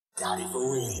Yeah.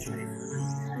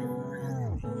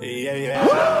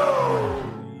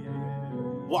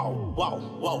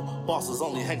 Whoa. Bosses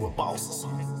only hang with bosses.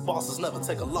 Bosses never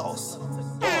take a loss.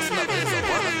 Boss never is a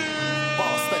runner.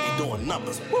 Boss steady doing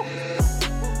numbers. Woo.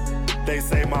 They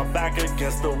say my back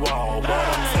against the wall, but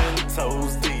I'm 10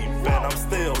 toes deep and I'm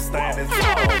still standing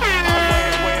tall.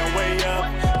 I'm way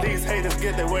up. These haters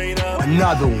get their weight up.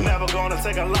 Another one. Never gonna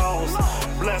take a loss.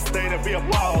 Blessed day to be a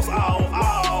boss. Oh.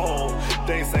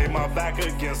 They say my back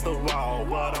against the wall,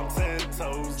 but I'm 10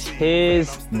 toes deep.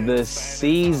 'Tis the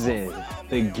season.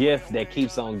 The gift that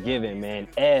keeps on giving, man.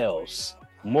 L's,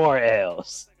 more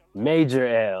L's, major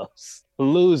L's,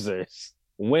 losers,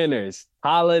 winners,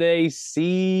 holiday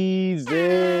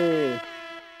season.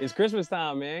 It's Christmas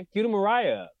time, man. Cue the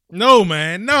Mariah up. No,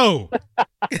 man, no.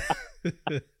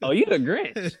 Oh, you the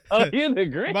Grinch.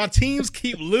 My teams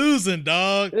keep losing,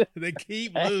 dog. They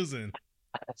keep losing.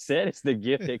 I said it's the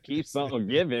gift that keeps on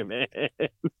giving, man.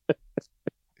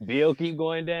 Bill keep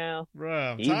going down.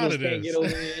 Bruh, I'm Eagles tired of can't this. get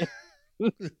over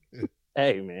in.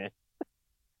 Hey, man.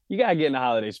 You got to get in the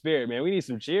holiday spirit, man. We need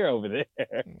some cheer over there.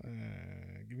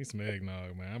 Give me some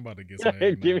eggnog, man. I'm about to get some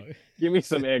eggnog. give me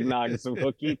some eggnog and some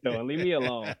coquito and leave me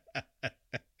alone.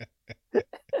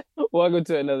 Welcome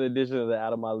to another edition of the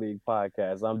Out of My League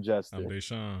podcast. I'm Justin. I'm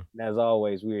Dashawn. And as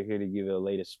always, we are here to give you the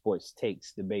latest sports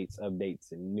takes, debates,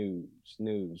 updates, and news.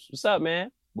 What's up,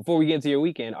 man? Before we get into your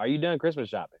weekend, are you done Christmas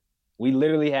shopping? We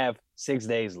literally have 6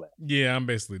 days left. Yeah, I'm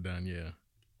basically done, yeah.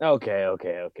 Okay.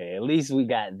 At least we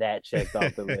got that checked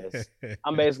off the list.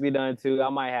 I'm basically done too. I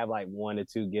might have like 1 or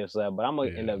 2 gifts left, but I'm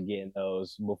going to end up getting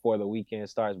those before the weekend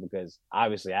starts because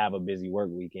obviously I have a busy work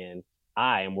weekend.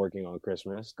 I am working on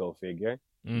Christmas, go figure.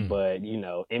 But, you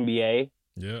know, NBA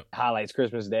highlights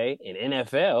Christmas Day, and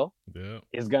NFL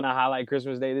is going to highlight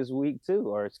Christmas Day this week too,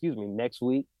 or next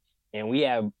week. And we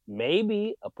have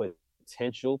maybe a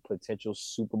potential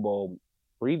Super Bowl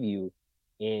preview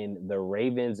in the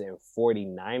Ravens and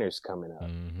 49ers coming up.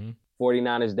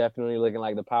 49ers definitely looking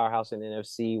like the powerhouse in the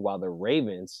NFC, while the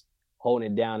Ravens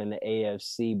holding it down in the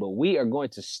AFC. But we are going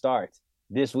to start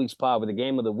this week's pod with the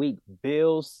game of the week,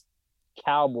 Bills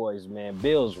Cowboys, man.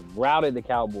 Bills routed the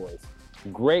Cowboys.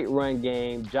 Great run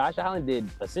game. Josh Allen did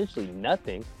essentially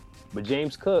nothing, but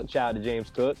James Cook, shout out to James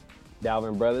Cook,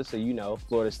 Dalvin Brothers, so you know,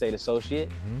 Florida State associate,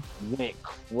 went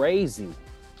crazy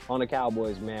on the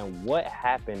Cowboys, man. What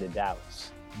happened to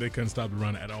Dallas? They couldn't stop the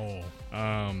run at all.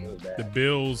 The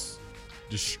Bills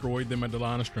destroyed them at the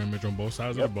line of scrimmage on both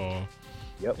sides of the ball.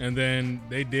 And then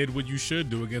they did what you should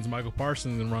do against Michael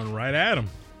Parsons and run right at him.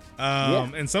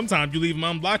 And sometimes you leave him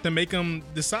unblocked and make him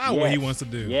decide what he wants to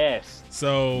do.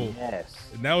 So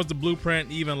that was the blueprint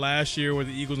even last year what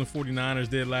the Eagles and 49ers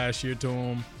did last year to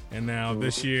him. And now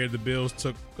this year the Bills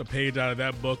took a page out of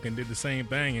that book and did the same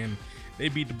thing, and they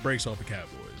beat the brakes off the Cowboys.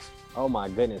 Oh, my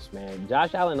goodness, man.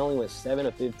 Josh Allen only went 7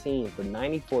 of 15 for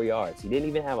 94 yards. He didn't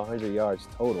even have 100 yards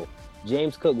total.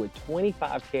 James Cook with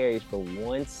 25 carries for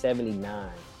 179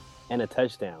 and a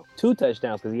touchdown. 2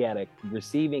 touchdowns because he had a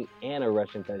receiving and a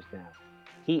rushing touchdown.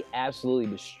 He absolutely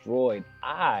destroyed.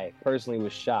 I personally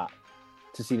was shocked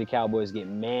to see the Cowboys get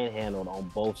manhandled on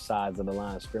both sides of the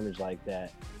line of scrimmage like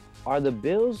that. Are the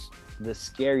Bills the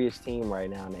scariest team right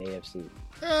now in the AFC?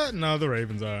 No, the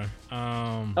Ravens are.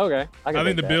 Okay. I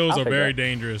think the Bills are very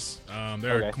dangerous.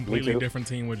 They're a completely different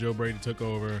team when Joe Brady took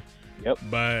over.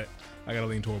 But I got to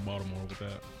lean toward Baltimore with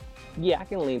that. Yeah, I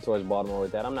can lean towards Baltimore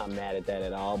with that. I'm not mad at that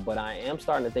at all. But I am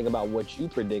starting to think about what you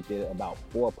predicted about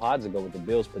 4 pods ago with the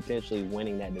Bills potentially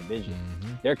winning that division.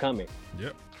 They're coming.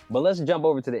 But let's jump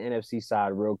over to the NFC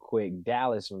side real quick.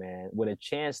 Dallas, man, with a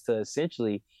chance to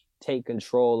essentially take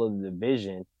control of the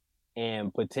division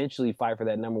and potentially fight for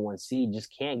that number 1 seed, just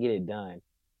can't get it done.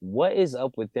 What is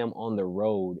up with them on the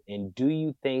road? And do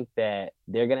you think that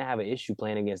they're going to have an issue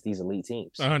playing against these elite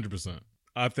teams? 100%.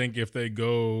 I think if they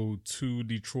go to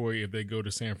Detroit, if they go to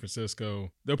San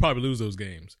Francisco, they'll probably lose those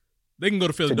games. They can go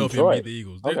to Philadelphia and beat the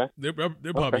Eagles.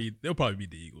 They'll probably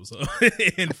beat the Eagles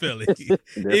in Philly.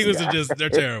 Eagles are they're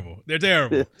terrible. They're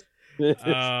terrible.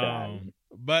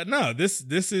 But no, this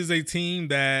is a team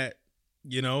that,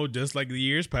 you know, just like the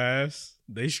years past,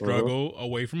 they struggle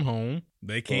away from home.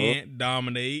 They can't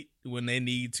dominate when they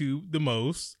need to the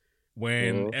most.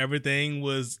 When everything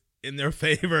was in their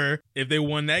favor, if they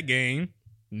won that game,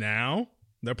 now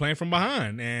they're playing from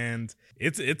behind. And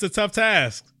it's a tough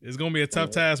task. It's going to be a tough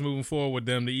task moving forward with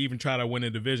them to even try to win a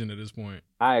division at this point.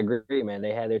 I agree, man.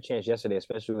 They had their chance yesterday,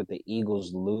 especially with the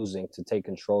Eagles losing to take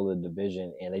control of the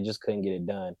division, and they just couldn't get it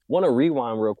done. Want to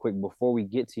rewind real quick before we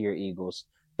get to your Eagles.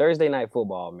 Thursday night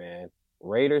football, man.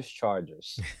 Raiders,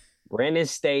 Chargers. Brandon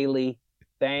Staley,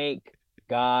 thank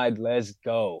God, let's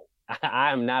go.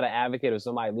 I am not an advocate of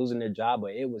somebody losing their job,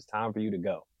 but it was time for you to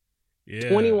go. Yeah.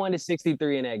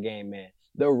 21-63 in that game, man.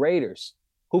 The Raiders,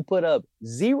 who put up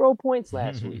 0 points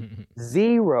last week,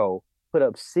 0, put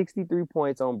up 63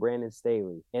 points on Brandon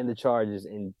Staley and the Chargers,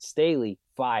 and Staley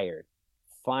fired.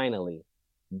 Finally.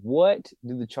 What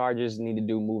do the Chargers need to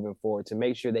do moving forward to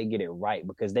make sure they get it right?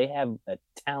 Because they have a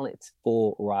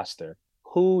talent-full roster.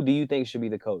 Who do you think should be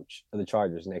the coach of the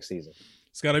Chargers next season?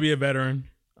 It's got to be a veteran.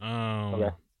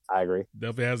 Okay, I agree.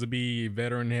 Definitely has to be a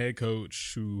veteran head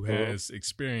coach who has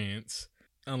experience,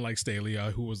 unlike Staley,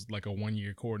 who was like a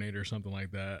 1-year coordinator or something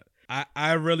like that.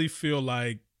 I really feel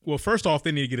like, well, first off,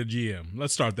 they need to get a GM.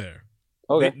 Let's start there.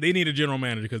 Okay. They need a general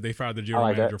manager because they fired the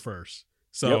general manager first.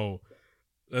 So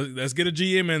let's get a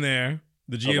GM in there.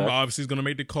 The GM obviously is going to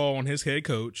make the call on his head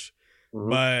coach.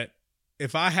 But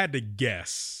if I had to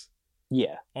guess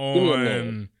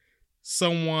on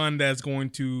someone that's going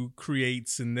to create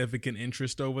significant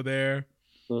interest over there,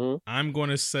 I'm going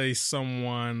to say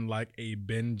someone like a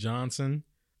Ben Johnson,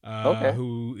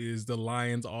 who is the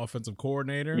Lions offensive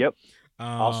coordinator. Yep.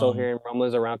 Also hearing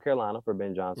rumblings around Carolina for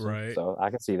Ben Johnson. Right. So I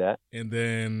can see that. And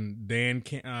then Dan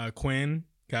Quinn,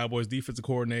 Cowboys defensive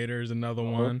coordinator, is another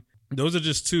one. Those are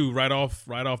just two right off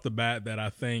the bat that I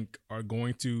think are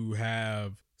going to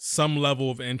have some level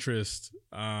of interest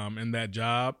in that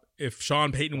job. If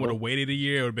Sean Payton would have waited a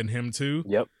year, it would have been him too.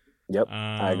 Yep.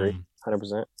 I agree.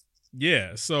 100%.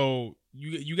 Yeah. So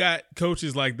you got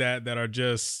coaches like that are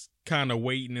just kind of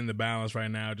waiting in the balance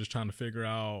right now, just trying to figure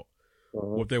out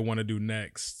what they want to do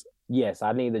next. Yes,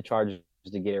 I need the Chargers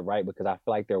to get it right because I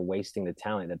feel like they're wasting the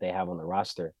talent that they have on the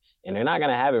roster. And they're not going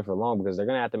to have it for long because they're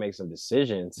going to have to make some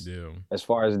decisions as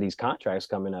far as these contracts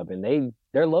coming up. And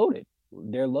they're loaded.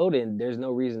 They're loaded. There's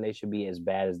no reason they should be as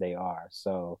bad as they are.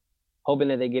 So hoping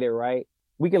that they get it right.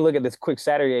 We can look at this quick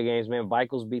Saturday games, man. The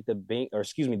Bengals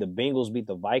beat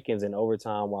the Vikings in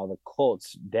overtime while the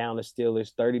Colts down the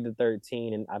Steelers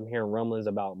 30-13. And I'm hearing rumblings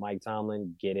about Mike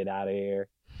Tomlin. Get it out of here.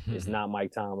 It's not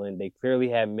Mike Tomlin. They clearly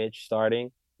had Mitch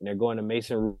starting, and they're going to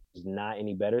Mason Rudolph, who's not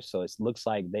any better. So it looks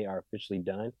like they are officially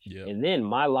done. Yep. And then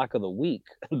my lock of the week,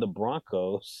 the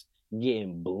Broncos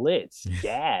getting blitzed,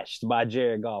 gashed by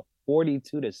Jared Goff,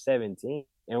 42-17.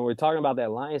 And we're talking about that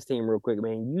Lions team real quick,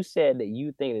 man. You said that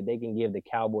you think that they can give the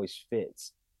Cowboys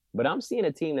fits. But I'm seeing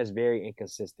a team that's very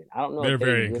inconsistent. I don't know. They're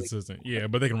very inconsistent. Yeah,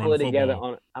 but they can run the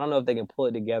football. I don't know if they can pull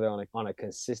it together on a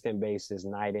consistent basis,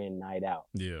 night in, night out.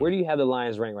 Yeah. Where do you have the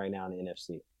Lions ranked right now in the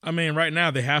NFC? I mean, right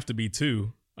now they have to be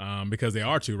 2, because they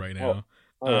are 2 right now.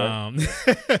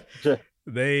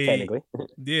 Technically.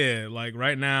 Like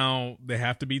right now they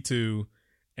have to be 2,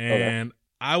 and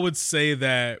I would say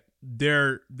that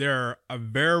they're a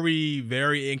very,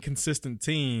 very inconsistent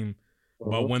team,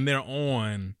 but when they're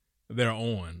on.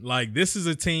 Like, this is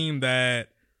a team that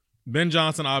Ben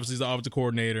Johnson obviously is the offensive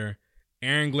coordinator.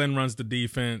 Aaron Glenn runs the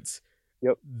defense.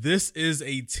 Yep. This is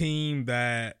a team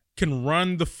that can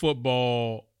run the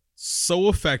football so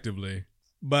effectively,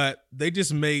 but they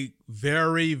just make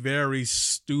very, very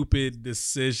stupid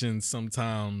decisions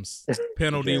sometimes,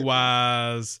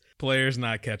 penalty-wise, players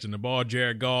not catching the ball.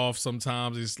 Jared Goff,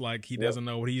 sometimes it's like he doesn't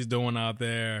know what he's doing out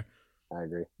there. I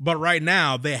agree. But right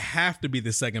now, they have to be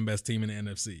the second best team in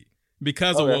the NFC.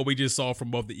 Because of what we just saw from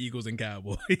both the Eagles and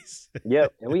Cowboys.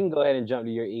 Yep. And we can go ahead and jump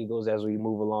to your Eagles as we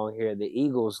move along here. The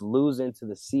Eagles losing to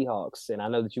the Seahawks. And I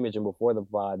know that you mentioned before the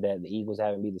pod that the Eagles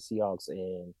haven't beat the Seahawks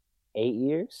in 8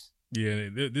 years. Yeah,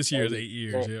 this year is 8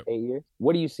 years. Yep. 8 years.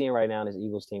 What are you seeing right now in this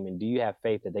Eagles team? And do you have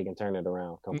faith that they can turn it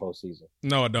around come postseason?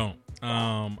 No, I don't.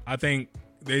 I think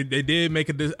they did make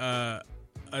a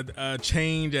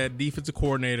change at defensive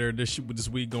coordinator this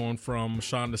week, going from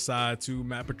Sean Desai to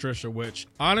Matt Patricia, which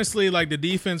honestly, like, the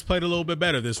defense played a little bit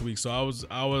better this week. So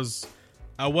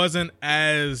I wasn't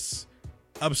as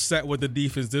upset with the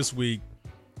defense this week,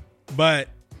 but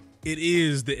it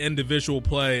is the individual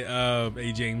play of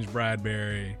a James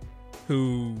Bradbury,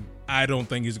 who I don't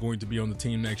think is going to be on the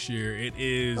team next year. It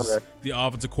is the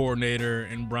offensive coordinator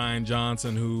and Brian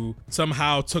Johnson, who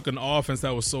somehow took an offense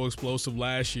that was so explosive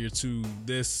last year to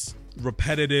this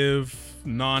repetitive,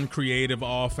 non-creative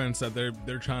offense that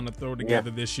they're trying to throw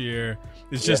together this year.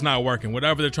 It's just not working.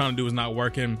 Whatever they're trying to do is not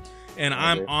working. And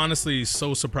I'm honestly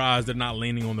so surprised they're not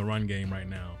leaning on the run game right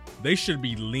now. They should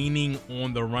be leaning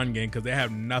on the run game because they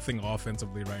have nothing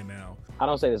offensively right now. I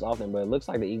don't say this often, but it looks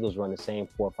like the Eagles run the same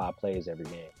 4 or 5 plays every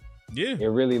game. Yeah, it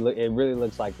really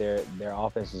looks like their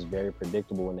offense is very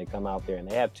predictable when they come out there, and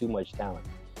they have too much talent.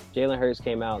 Jalen Hurts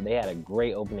came out; they had a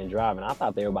great opening drive, and I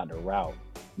thought they were about to rout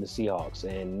the Seahawks.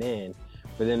 And then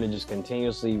for them to just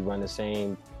continuously run the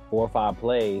same 4 or 5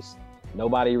 plays,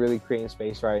 nobody really creating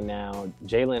space right now.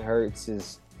 Jalen Hurts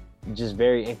is just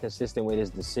very inconsistent with his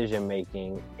decision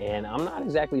making. And I'm not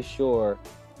exactly sure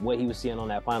what he was seeing on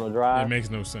that final drive. It makes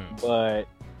no sense. But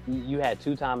you had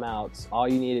 2 timeouts. All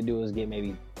you needed to do was get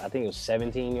maybe, I think it was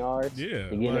 17 yards. Yeah,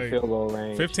 to get in the field goal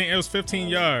range. 15. It was 15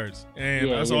 yards, and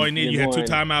that's all you need. You had 2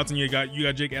 timeouts, and you got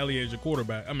Jake Elliott as your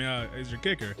quarterback. I mean, as your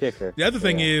kicker. The other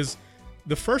thing is,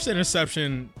 the first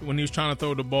interception when he was trying to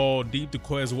throw the ball deep to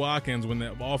Quez Watkins when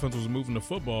the offense was moving the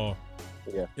football.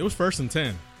 Yeah, it was 1st and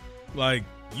 10. Like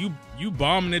you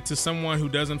bombing it to someone who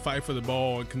doesn't fight for the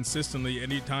ball consistently.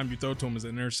 Anytime you throw to him is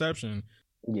an interception.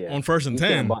 Yeah, on 1st and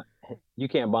 10. You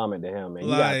can't bomb it to him, man.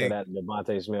 You got to throw that to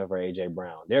Devontae Smith or AJ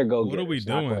Brown. They're go-getters. What are we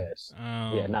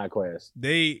doing? Not Quez.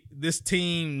 This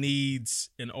team needs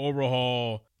an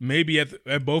overhaul, maybe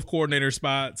at both coordinator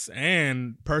spots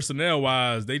and personnel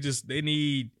wise. They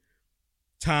need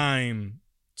time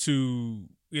to.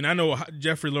 I know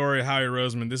Jeffrey Lurie, Howie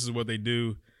Roseman. This is what they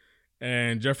do,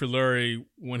 and Jeffrey Lurie,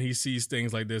 when he sees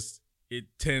things like this, it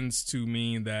tends to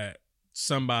mean that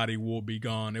somebody will be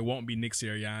gone. It won't be Nick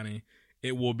Sirianni.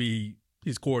 It will be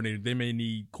his coordinator. They may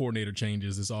need coordinator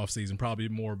changes this offseason, probably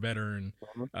more veteran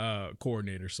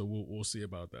coordinator. So we'll see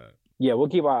about that. Yeah, we'll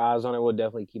keep our eyes on it. We'll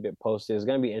definitely keep it posted. It's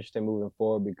going to be interesting moving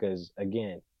forward because,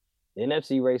 again, the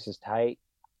NFC race is tight.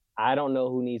 I don't know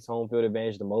who needs home field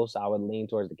advantage the most. I would lean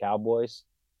towards the Cowboys,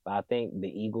 but I think the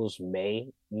Eagles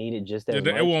may need it just as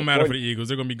much. It won't matter for the Eagles.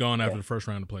 They're going to be gone after the first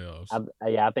round of playoffs.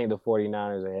 I think the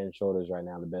 49ers are head and shoulders right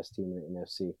now, the best team in the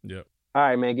NFC. Yep. All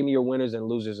right, man. Give me your winners and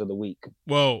losers of the week.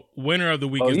 Well, winner of the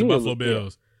week is the Buffalo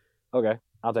Bills. Yeah. Okay,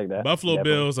 I'll take that. Buffalo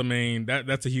Bills, I mean,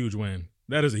 that's a huge win.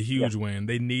 That is a huge win.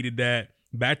 They needed that.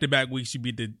 Back-to-back weeks, you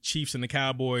beat the Chiefs and the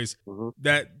Cowboys.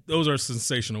 Those are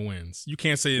sensational wins. You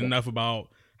can't say enough about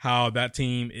how that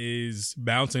team is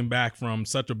bouncing back from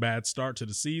such a bad start to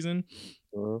the season.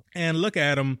 And look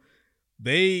at them.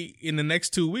 They, in the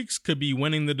next 2 weeks, could be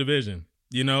winning the division.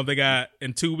 They got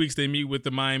in 2 weeks they meet with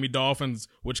the Miami Dolphins,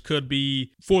 which could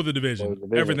be for the division.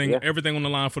 Everything on the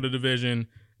line for the division.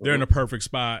 They're in a perfect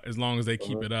spot as long as they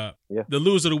keep it up. Yeah. The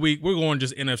loser of the week, we're going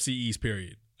just NFC East.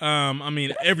 Period. I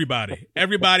mean, everybody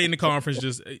in the conference,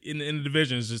 just in the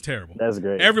division, is just terrible. That's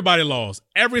great. Everybody lost.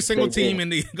 Every single team in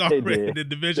the conference, the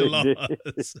division lost.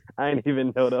 I didn't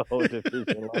even know the whole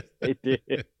division lost. They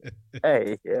did.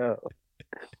 Hey, yo.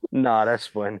 Nah, that's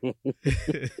funny.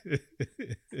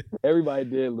 Everybody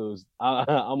did lose.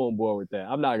 I'm on board with that.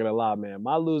 I'm not gonna lie, man.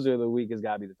 My loser of the week has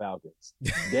got to be the Falcons.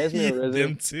 Desmond Rizzo.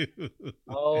 Them too.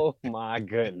 Oh my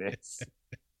goodness!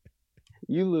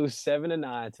 You lose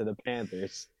 7-9 to the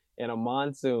Panthers in a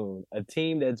monsoon, a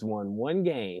team that's won 1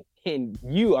 game, and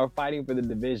you are fighting for the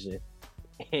division,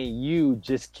 and you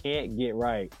just can't get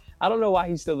right. I don't know why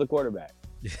he's still the quarterback.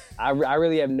 I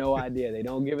really have no idea. They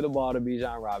don't give it the ball to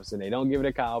Bijan Robinson. They don't give it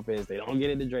to Kyle Pitts. They don't get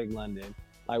it to Drake London.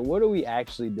 Like, what are we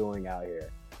actually doing out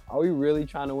here? Are we really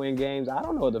trying to win games? I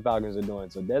don't know what the Falcons are doing.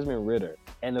 So Desmond Ridder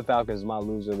and the Falcons is my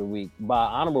loser of the week. By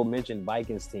honorable mention,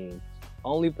 Vikings team,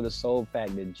 only for the sole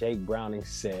fact that Jake Browning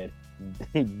said,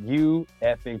 "You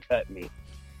effing cut me."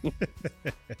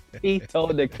 He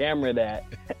told the camera that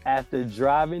after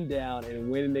driving down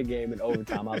and winning the game in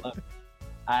overtime. I love it.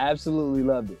 I absolutely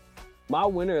loved it. My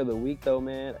winner of the week, though,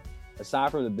 man,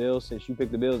 aside from the Bills, since you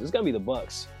picked the Bills, it's gonna be the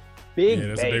Bucks.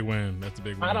 That's a big win. That's a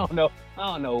big win. I don't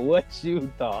know what you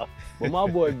thought, but my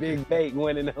boy Big Bake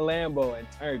went in the Lambo and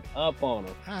turned up on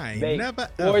him. I ain't never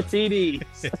 4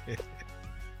 TDs.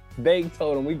 Bake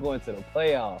told him we going to the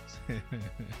playoffs.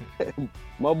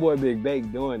 My boy Big Bake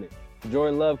doing it.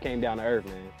 Jordan Love came down to earth,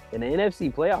 man. And the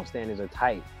NFC playoff standings are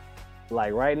tight.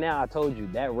 Like right now, I told you,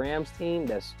 that Rams team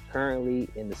that's currently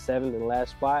in the 7th and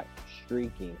last spot,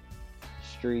 streaking.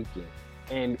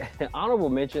 And honorable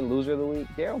mention, loser of the week,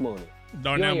 Darnell Mooney.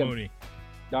 Darnell Mooney,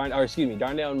 not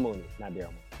Daryl Mooney.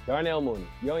 Darnell Mooney,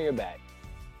 you're on your back.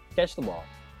 Catch the ball.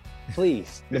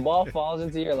 Please. The ball falls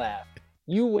into your lap.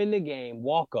 You win the game,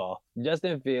 walk off.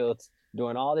 Justin Fields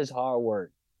doing all this hard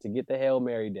work to get the Hail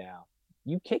Mary down.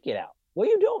 You kick it out. What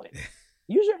are you doing?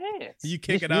 Use your hands. You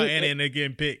kick it out and it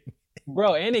getting picked.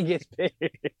 Bro, and it gets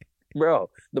picked. Bro,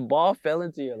 the ball fell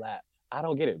into your lap. I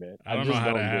don't get it, man. I don't know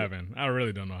how that happened. I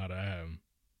really don't know how that happened.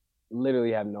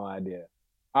 Literally have no idea.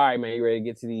 All right, man, you ready to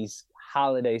get to these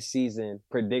holiday season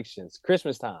predictions?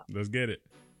 Christmas time. Let's get it.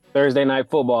 Thursday night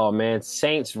football, man.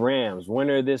 Saints, Rams.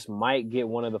 Winner of this might get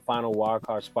one of the final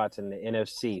wildcard spots in the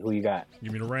NFC. Who you got?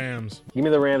 Give me the Rams. Give me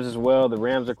the Rams as well. The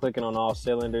Rams are clicking on all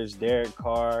cylinders. Derek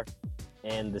Carr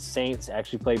and the Saints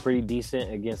actually played pretty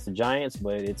decent against the Giants,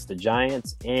 but it's the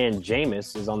Giants and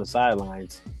Jameis is on the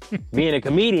sidelines being a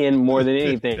comedian more than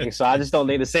anything. So I just don't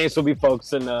think the Saints will be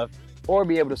focused enough or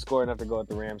be able to score enough to go with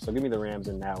the Rams. So give me the Rams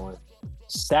in that one.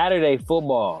 Saturday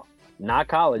football. Not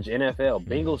college, NFL.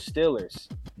 Bengals, Steelers.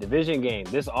 Division game.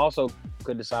 This also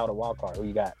could decide a wild card. Who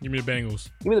you got? Give me the Bengals.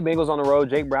 Give me the Bengals on the road.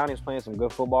 Jake Browning's playing some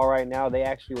good football right now. They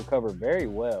actually recover very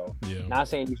well. Yeah. Not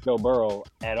saying he's Joe Burrow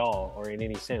at all or in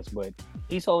any sense, but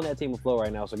he's holding that team afloat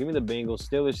right now. So give me the Bengals.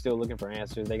 Steelers still looking for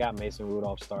answers. They got Mason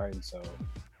Rudolph starting, so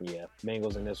yeah,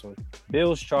 Bengals in this one.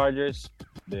 Bills, Chargers.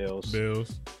 Bills.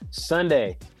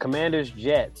 Sunday, Commanders,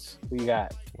 Jets. Who you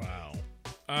got? Wow.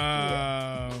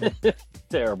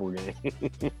 Terrible game.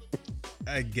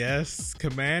 I guess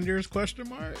Commanders, question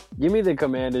mark? Give me the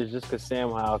Commanders just because Sam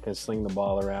Howell can sling the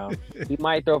ball around. He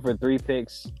might throw for 3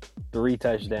 picks, 3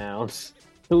 touchdowns.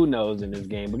 Who knows in this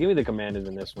game? But give me the Commanders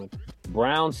in this one.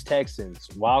 Browns, Texans.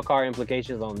 Wild card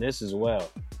implications on this as well.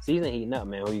 Season heating up,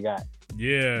 man. Who you got?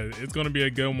 Yeah, it's going to be a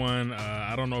good one.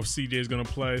 I don't know if CJ is going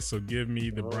to play, so give me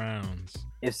the Browns.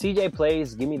 If CJ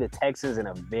plays, give me the Texans in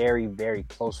a very, very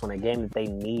close one, a game that they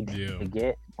need to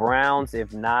get. Browns,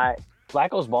 if not,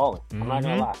 Flacco's balling. I'm not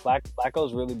going to lie.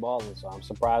 Flacco's really balling, so I'm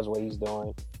surprised what he's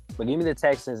doing. But give me the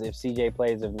Texans if CJ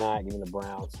plays. If not, give me the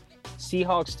Browns.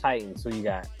 Seahawks, Titans. Who you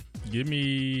got? Give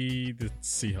me the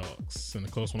Seahawks in a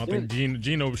close one. I think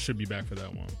Geno should be back for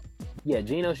that one. Yeah,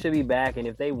 Geno should be back, and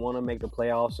if they want to make the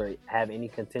playoffs or have any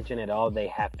contention at all, they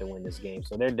have to win this game.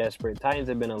 So they're desperate. Titans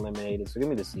have been eliminated, so give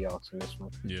me the Seahawks in this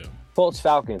one. Yeah. Colts,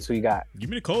 Falcons, who you got?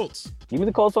 Give me the Colts. Give me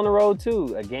the Colts on the road,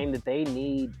 too. A game that they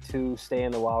need to stay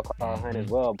in the wild card hunt as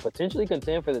well. Potentially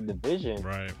contend for the division.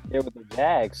 Right. There with the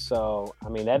Jags. So, I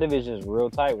mean, that division is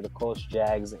real tight with the Colts,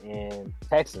 Jags, and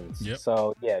Texans. Yep.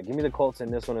 So, yeah, give me the Colts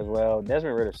in this one as well.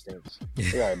 Desmond Ridder stinks.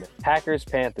 Packers,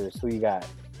 Panthers, who you got?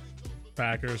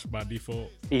 Packers by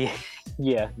default.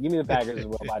 Yeah, give me the Packers as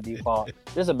well by default.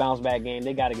 This is a bounce back game.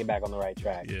 They got to get back on the right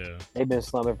track. Yeah. They've been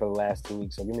slumping for the last 2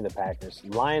 weeks, so give me the Packers.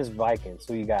 Lions, Vikings,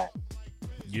 who you got?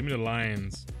 Give me the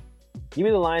Lions. Give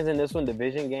me the Lions in this one.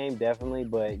 Division game, definitely.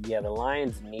 But, yeah, the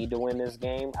Lions need to win this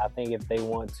game. I think if they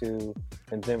want to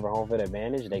contend for home field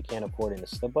advantage, they can't afford it to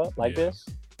slip up like this.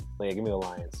 But, yeah, give me the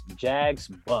Lions. Jags,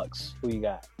 Bucks, who you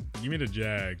got? Give me the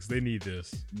Jags. They need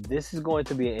this. This is going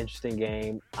to be an interesting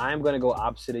game. I'm going to go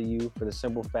opposite of you for the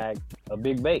simple fact of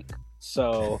Big Bake.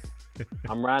 So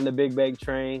I'm riding the Big Bake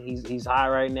train. He's high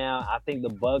right now. I think the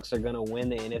Bucks are going to win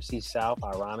the NFC South,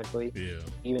 ironically. Yeah.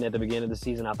 Even at the beginning of the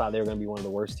season, I thought they were going to be one of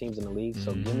the worst teams in the league.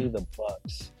 So give me the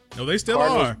Bucks. No, they still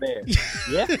Cardinals, are. Bears.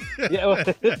 Yeah.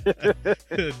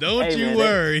 Don't you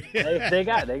worry. They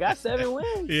got 7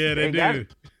 wins. Yeah, they do.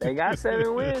 They got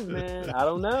 7 wins, man. I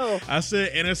don't know. I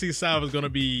said NFC South is going to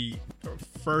be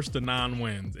first to 9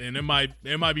 wins, and it might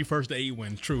be first to 8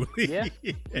 wins. Truly.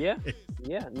 Yeah.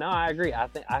 No, I agree.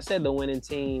 I said the winning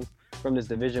team from this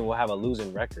division will have a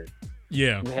losing record.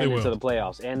 Yeah, they will. Into the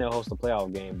playoffs, and they'll host a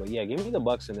playoff game. But yeah, give me the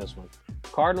Bucks in this one.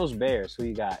 Cardinals, Bears. Who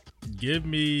you got? Give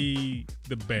me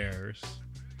the Bears.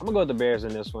 I'm gonna go with the Bears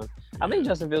in this one. I think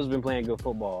Justin Fields has been playing good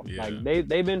football. Yeah. Like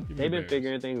they've been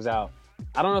figuring things out.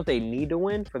 I don't know if they need to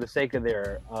win for the sake of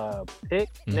their pick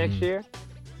next year,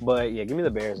 but yeah, give me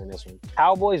the Bears in this one.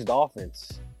 Cowboys,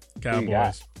 Dolphins.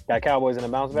 Cowboys. Got Cowboys in a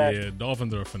bounce back? Yeah,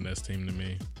 Dolphins are a finesse team to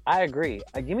me. I agree.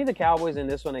 Give me the Cowboys in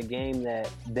this one, a game that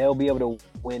they'll be able to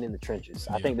win in the trenches.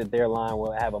 I think that their line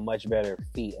will have a much better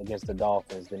feat against the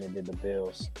Dolphins than it did the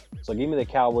Bills. So give me the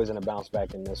Cowboys in a bounce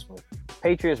back in this one.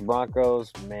 Patriots,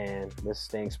 Broncos, man, this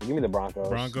stinks. But give me the Broncos.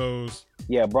 Broncos.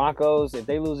 Yeah, Broncos, if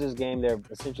they lose this game, they're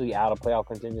essentially out of playoff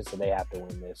contention, so they have to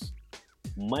win this.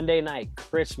 Monday night,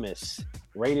 Christmas,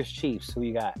 Raiders, Chiefs. Who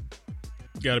you got?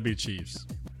 Got to be Chiefs.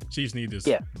 Chiefs need this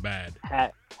bad.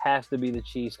 Has to be the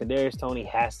Chiefs. Kadarius Toney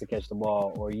has to catch the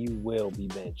ball, or you will be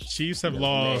benched. Chiefs have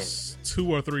lost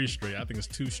 2 or 3 straight. I think it's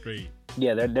 2 straight.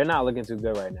 Yeah, they're not looking too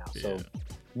good right now. So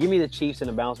give me the Chiefs in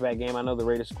a bounce back game. I know the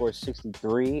Raiders scored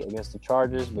 63 against the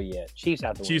Chargers, but yeah, Chiefs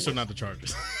have to win. Chiefs are not the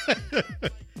Chargers.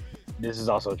 This is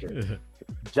also true.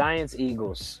 Giants,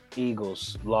 Eagles,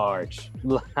 large.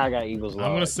 I got Eagles large.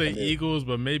 I'm going to say Eagles,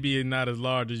 but maybe not as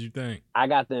large as you think. I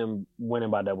got them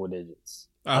winning by double digits.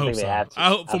 I hope so. I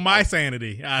hope for my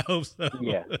sanity. I hope so.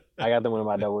 Yeah, I got them winning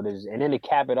by double digits. And then to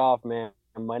cap it off, man,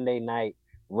 Monday night,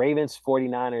 Ravens,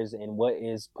 49ers, and what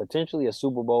is potentially a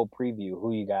Super Bowl preview.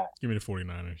 Who you got? Give me the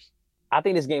 49ers. I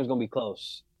think this game's going to be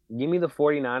close. Give me the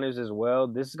 49ers as well.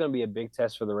 This is going to be a big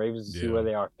test for the Ravens to see where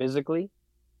they are physically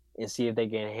and see if they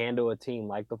can handle a team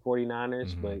like the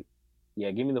 49ers. But, yeah,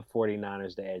 give me the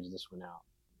 49ers to edge this one out.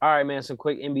 All right, man, some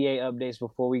quick NBA updates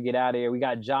before we get out of here. We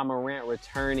got Ja Morant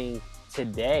returning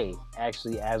today,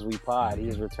 actually, as we pod.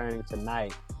 He's returning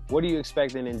tonight. What are you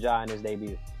expecting in Ja in his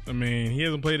debut? I mean, he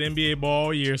hasn't played NBA ball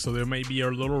all year, so there may be a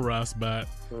little rust, but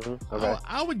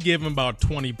I would give him about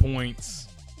 20 points,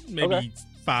 maybe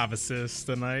 5 assists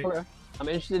tonight. Okay. I'm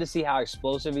interested to see how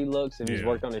explosive he looks, if he's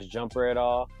worked on his jumper at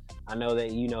all. I know that,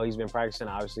 he's been practicing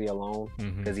obviously alone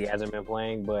because he hasn't been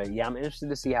playing. But yeah, I'm interested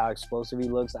to see how explosive he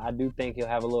looks. I do think he'll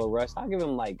have a little rust. I'll give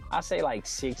him I say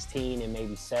 16 and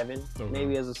maybe 7,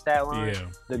 maybe as a stat line. Yeah.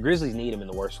 The Grizzlies need him in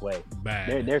the worst way.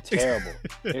 Bad. They're terrible.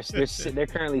 they're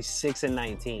currently 6 and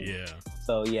 19. Yeah.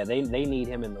 So yeah, they need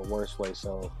him in the worst way.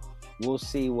 So we'll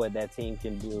see what that team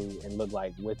can do and look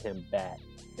like with him back.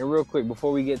 And real quick,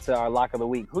 before we get to our lock of the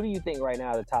week, who do you think right now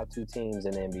are the top 2 teams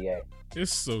in the NBA?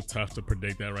 It's so tough to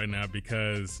predict that right now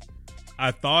because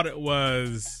I thought it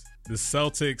was the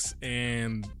Celtics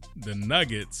and the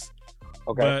Nuggets.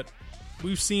 Okay. But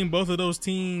we've seen both of those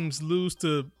teams lose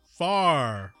to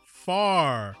far,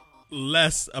 far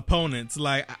less opponents.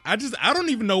 Like, I don't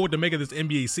even know what to make of this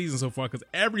NBA season so far because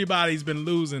everybody's been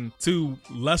losing to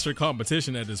lesser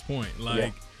competition at this point.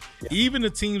 Like, even the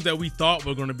teams that we thought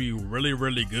were going to be really,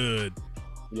 really good,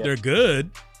 they're good.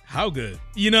 How good?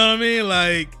 You know what I mean?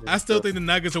 Like, I still think the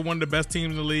Nuggets are one of the best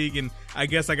teams in the league, and I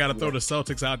guess I got to throw the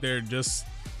Celtics out there just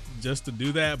to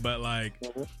do that. But, like,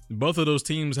 both of those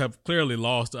teams have clearly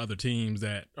lost to other teams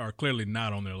that are clearly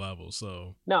not on their level.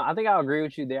 So no, I think I'll agree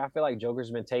with you there. I feel like Joker's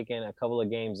been taking a couple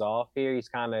of games off here. He's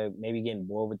kind of maybe getting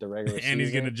bored with the regular season. And he's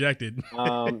getting ejected.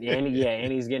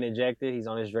 And he's getting ejected. He's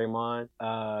on his Draymond.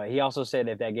 He also said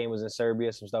if that game was in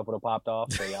Serbia, some stuff would have popped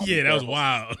off. So yeah, that was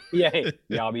wild.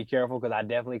 Y'all be careful because I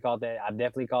definitely caught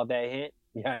that hint.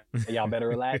 Yeah, y'all better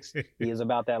relax. He is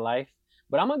about that life.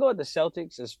 But I'm going to go with the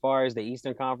Celtics as far as the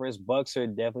Eastern Conference. Bucks are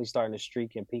definitely starting to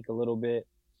streak and peak a little bit.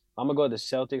 I'm going to go with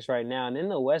the Celtics right now. And in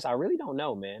the West, I really don't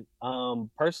know, man.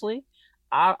 Personally,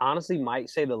 I honestly might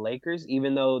say the Lakers,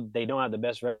 even though they don't have the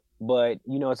best record. But,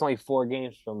 it's only 4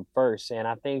 games from first. And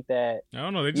I think that... I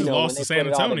don't know. They just lost to San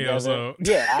Antonio, so...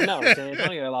 Yeah, I know. San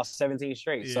Antonio lost 17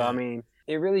 straight. Yeah. So, I mean,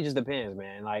 it really just depends,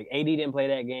 man. Like, AD didn't play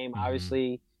that game.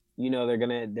 Obviously...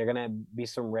 they're gonna be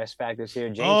some rest factors here.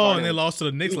 And they lost to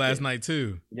the Knicks last night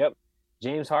too. Yep,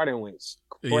 James Harden went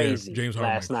crazy. James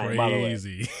Harden last night, by the way.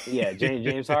 Yeah,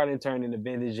 James Harden turned into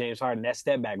vintage James Harden. That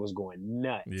step back was going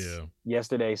nuts.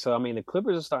 Yesterday. So I mean, the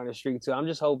Clippers are starting to streak too. I'm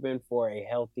just hoping for a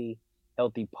healthy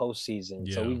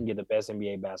postseason so we can get the best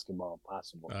NBA basketball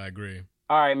possible. I agree.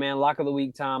 All right, man. Lock of the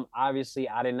week time. Obviously,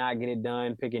 I did not get it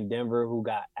done picking Denver, who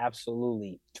got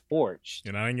absolutely torched.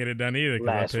 And I didn't get it done either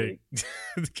because I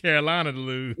picked Carolina to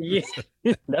lose. Yeah,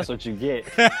 that's what you get.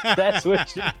 That's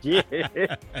what you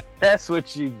get. That's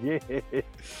what you get.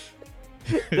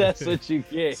 That's what you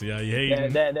get. See how you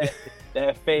hating?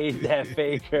 That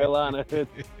fade Carolina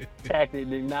tactic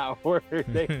did not work.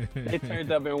 They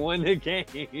turned up and won the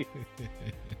game.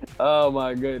 Oh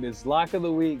my goodness. Lock of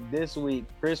the week this week,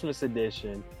 Christmas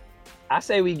edition. I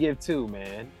say we give 2,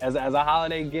 man. As a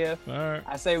holiday gift. All right.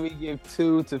 I say we give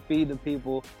 2 to feed the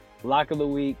people. Lock of the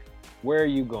week. Where are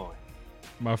you going?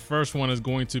 My first one is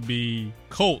going to be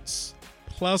Colts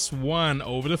 +1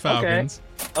 over the Falcons.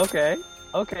 Okay,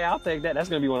 I'll take that. That's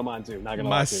going to be one of mine too. Not gonna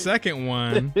lie. My second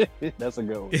one. That's a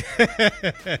good one.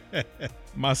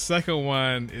 My second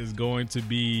one is going to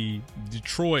be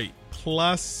Detroit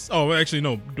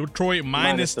Detroit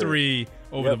 -3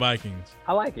 over the Vikings.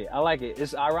 I like it.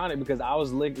 It's ironic because I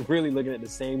was really looking at the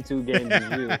same 2 games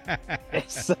as you.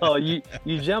 So you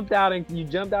jumped out and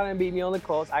beat me on the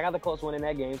Colts. I got the Colts winning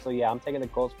that game. So yeah, I'm taking the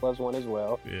Colts +1 as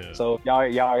well. Yeah. So if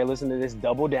y'all are listening to this,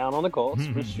 double down on the Colts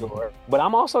for sure. But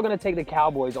I'm also going to take the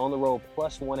Cowboys on the road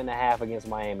 +1.5 against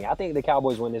Miami. I think the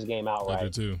Cowboys win this game outright. I do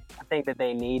too. I think that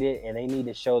they need it, and they need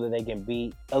to show that they can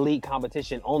beat elite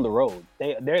competition on the road.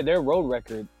 Their road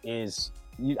record is,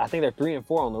 I think they're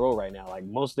 3-4 on the road right now. Like,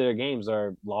 most of their games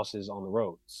are losses on the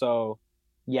road. So,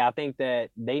 yeah, I think that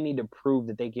they need to prove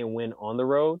that they can win on the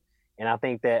road. And I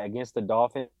think that against the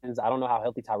Dolphins, I don't know how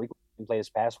healthy Tyreek played this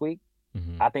past week.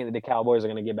 I think that the Cowboys are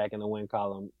going to get back in the win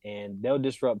column, and they'll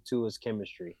disrupt Tua's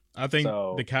chemistry. I think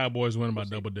the Cowboys win by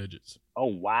double digits. Oh,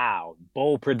 wow.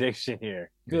 Bold prediction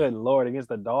here. Good Lord, against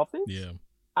the Dolphins? Yeah.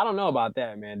 I don't know about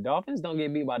that, man. Dolphins don't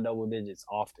get beat by double digits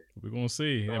often. We're going to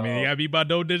see. I mean, they got beat by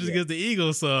double digits against the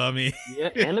Eagles, so, I mean. Yeah,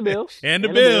 and the Bills. And the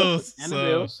Bills.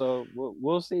 So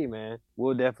we'll see, man.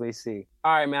 We'll definitely see.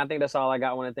 All right, man. I think that's all I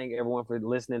got. I want to thank everyone for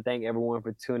listening. Thank everyone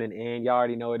for tuning in. Y'all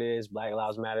already know what it is. Black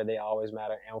Lives Matter. They always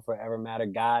matter and will forever matter.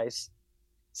 Guys,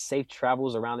 safe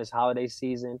travels around this holiday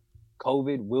season.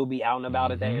 COVID will be out and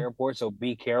about at that airport, so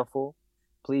be careful.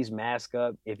 Please mask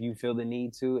up if you feel the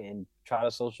need to, and try to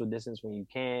social distance when you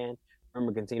can.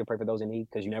 Remember, continue to pray for those in need,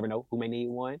 because you never know who may need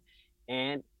one.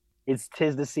 And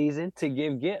tis the season to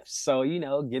give gifts. So,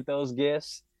 get those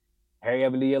gifts. Hurry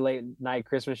up and do your late night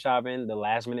Christmas shopping, the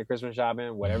last minute Christmas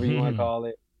shopping, whatever you want to call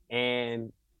it.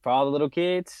 And for all the little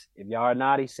kids, if y'all are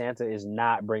naughty, Santa is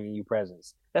not bringing you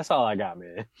presents. That's all I got,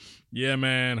 man. Yeah,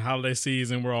 man. Holiday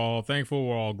season. We're all thankful.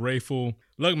 We're all grateful.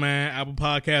 Look, man, Apple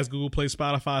Podcasts, Google Play,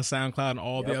 Spotify, SoundCloud, and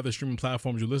all the other streaming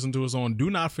platforms you listen to us on. Do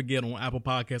not forget on Apple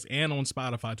Podcasts and on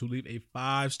Spotify to leave a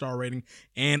 5-star rating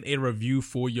and a review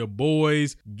for your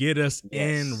boys. Get us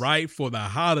in right for the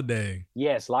holiday.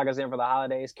 Yes, lock us in for the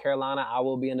holidays. Carolina, I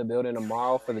will be in the building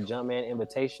tomorrow for the Jumpman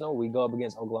Invitational. We go up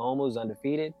against Oklahoma, who's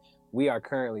undefeated. We are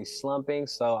currently slumping,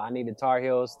 so I need the Tar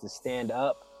Heels to stand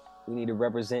up. We need to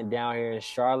represent down here in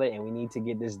Charlotte, and we need to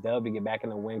get this dub to get back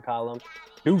in the win column.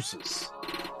 Deuces.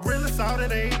 Realest out,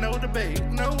 it ain't no debate.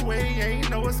 No way, ain't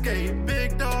no escape.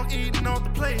 Big dog eating off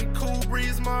the plate. Cool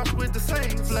breeze march with the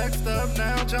Saints. Flexed up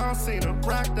now, John Cena.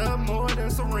 Racked up more than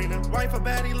Serena. Wife a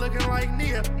baddie looking like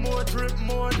Nia. More drip,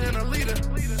 more than a leader.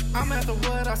 I'm after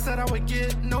what I said I would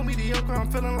get. No mediocre,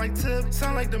 I'm feeling like Tip.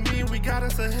 Sound like to me, we got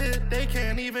us a hit. They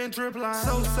can't even drip line.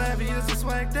 So savvy is a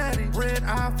swag daddy. Red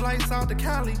eye flights out to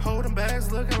Cali. Holding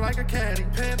bags looking like a caddy.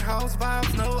 Penthouse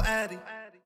vibes, no addy.